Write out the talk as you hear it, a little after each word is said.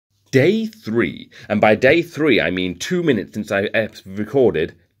day 3. And by day 3, I mean 2 minutes since I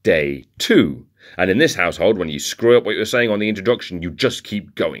recorded day 2. And in this household, when you screw up what you're saying on the introduction, you just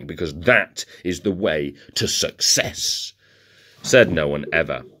keep going, because that is the way to success. Said no one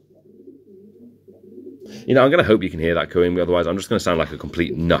ever. You know, I'm going to hope you can hear that cooing, otherwise I'm just going to sound like a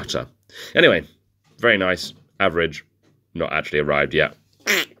complete nutter. Anyway, very nice, average, not actually arrived yet.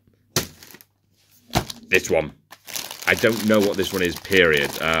 This one. I don't know what this one is,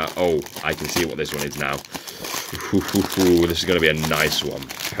 period. Oh, I can see what this one is now. This is going to be a nice one,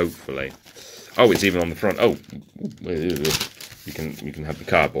 hopefully. Oh, it's even on the front. Oh, you can have the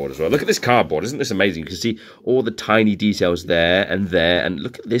cardboard as well. Look at this cardboard. Isn't this amazing? You can see all the tiny details there, and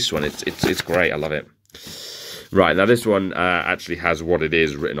look at this one. It's great. I love it. Right, now this one actually has what it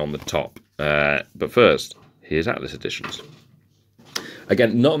is written on the top. But first, here's Atlas Editions.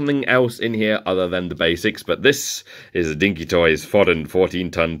 Again, nothing else in here other than the basics, but this is a Dinky Toys Fodden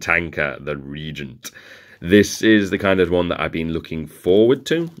 14-ton tanker, the Regent. This is the kind of one that I've been looking forward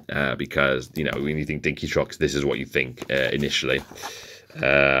to, because, you know, when you think Dinky trucks, this is what you think initially.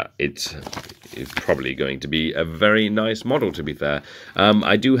 It's probably going to be a very nice model, to be fair.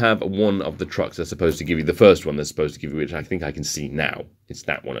 I do have one of the trucks that's supposed to give you, the first one that's supposed to give you, which I think I can see now. It's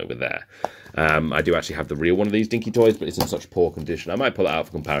that one over there. I do actually have the real one of these Dinky Toys, but it's in such poor condition. I might pull it out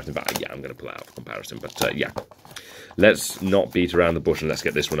for comparison, but yeah, I'm going to pull it out for comparison. But yeah, let's not beat around the bush and let's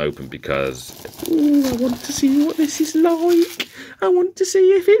get this one open, because ooh, I want to see what this is like. I want to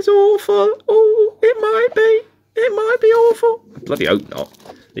see if it's awful. Oh, it might be. It might be awful. I bloody hope not.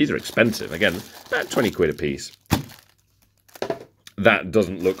 These are expensive. Again, about 20 quid a piece. That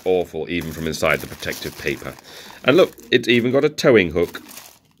doesn't look awful, even from inside the protective paper. And look, it's even got a towing hook.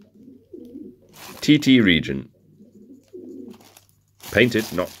 TT Regent.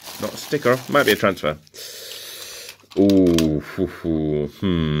 Painted, not a sticker. Might be a transfer. Ooh,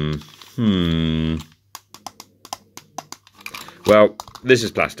 Well, this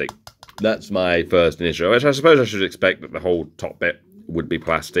is plastic. That's my first initial, which I suppose I should expect that the whole top bit would be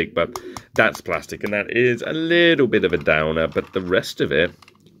plastic, but that's plastic, and that is a little bit of a downer, but the rest of it,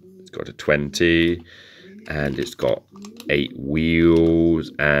 it's got a 20, and it's got 8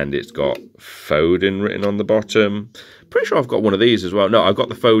 wheels, and it's got Foden written on the bottom. Pretty sure I've got one of these as well. No, I've got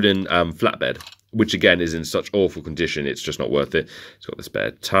the Foden flatbed, which again is in such awful condition, it's just not worth it. It's got the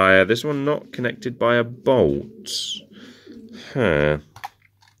spare tyre. This one not connected by a bolt. Huh.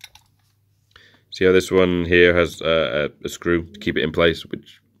 See how this one here has a screw to keep it in place,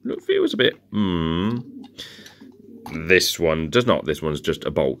 which feels a bit... This one does not. This one's just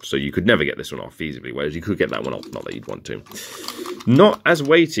a bolt, so you could never get this one off feasibly, whereas you could get that one off, not that you'd want to. Not as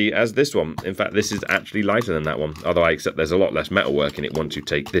weighty as this one. In fact, this is actually lighter than that one, although I accept there's a lot less metal work in it once you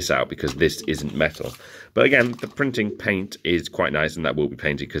take this out, because this isn't metal. But again, the printing paint is quite nice, and that will be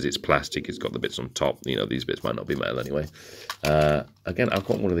painted because it's plastic. It's got the bits on top. You know, these bits might not be metal anyway. Again, I've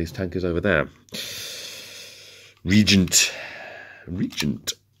got one of these tankers over there. Regent.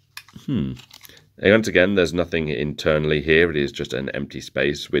 Once again, there's nothing internally here. It is just an empty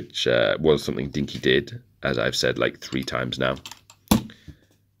space, which was something Dinky did, as I've said like 3 times now.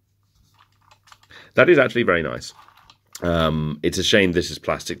 That is actually very nice. It's a shame this is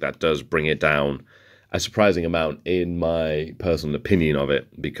plastic. That does bring it down a surprising amount in my personal opinion of it,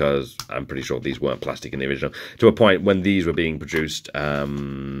 because I'm pretty sure these weren't plastic in the original. To a point when these were being produced,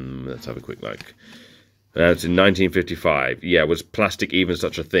 let's have a quick look. It's in 1955. Yeah, was plastic even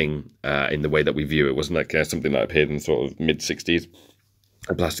such a thing in the way that we view it? Wasn't like something that appeared in sort of mid-60s?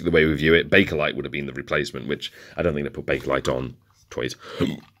 Plastic the way we view it. Bakelite would have been the replacement, which I don't think they put Bakelite on toys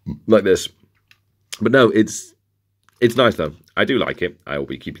like this. But no, it's nice though. I do like it. I will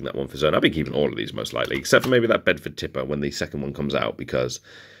be keeping that one for certain. I'll be keeping all of these most likely, except for maybe that Bedford Tipper when the second one comes out, because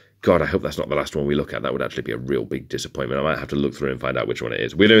God, I hope that's not the last one we look at. That would actually be a real big disappointment. I might have to look through and find out which one it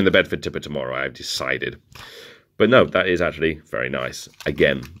is. We're doing the Bedford Tipper tomorrow, I've decided. But no, that is actually very nice.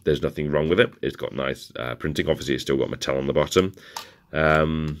 Again, there's nothing wrong with it. It's got nice printing. Obviously, it's still got metal on the bottom.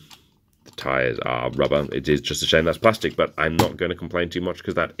 The tyres are rubber. It is just a shame that's plastic, but I'm not going to complain too much,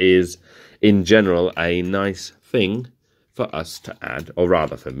 because that is, in general, a nice thing for us to add, or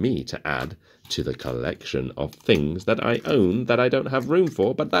rather for me to add, to the collection of things that I own that I don't have room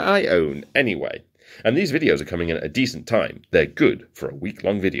for, but that I own anyway. And these videos are coming in at a decent time. They're good for a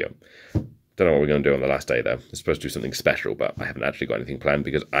week-long video. Don't know what we're going to do on the last day, though. I'm supposed to do something special, but I haven't actually got anything planned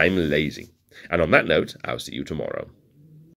because I'm lazy. And on that note, I'll see you tomorrow.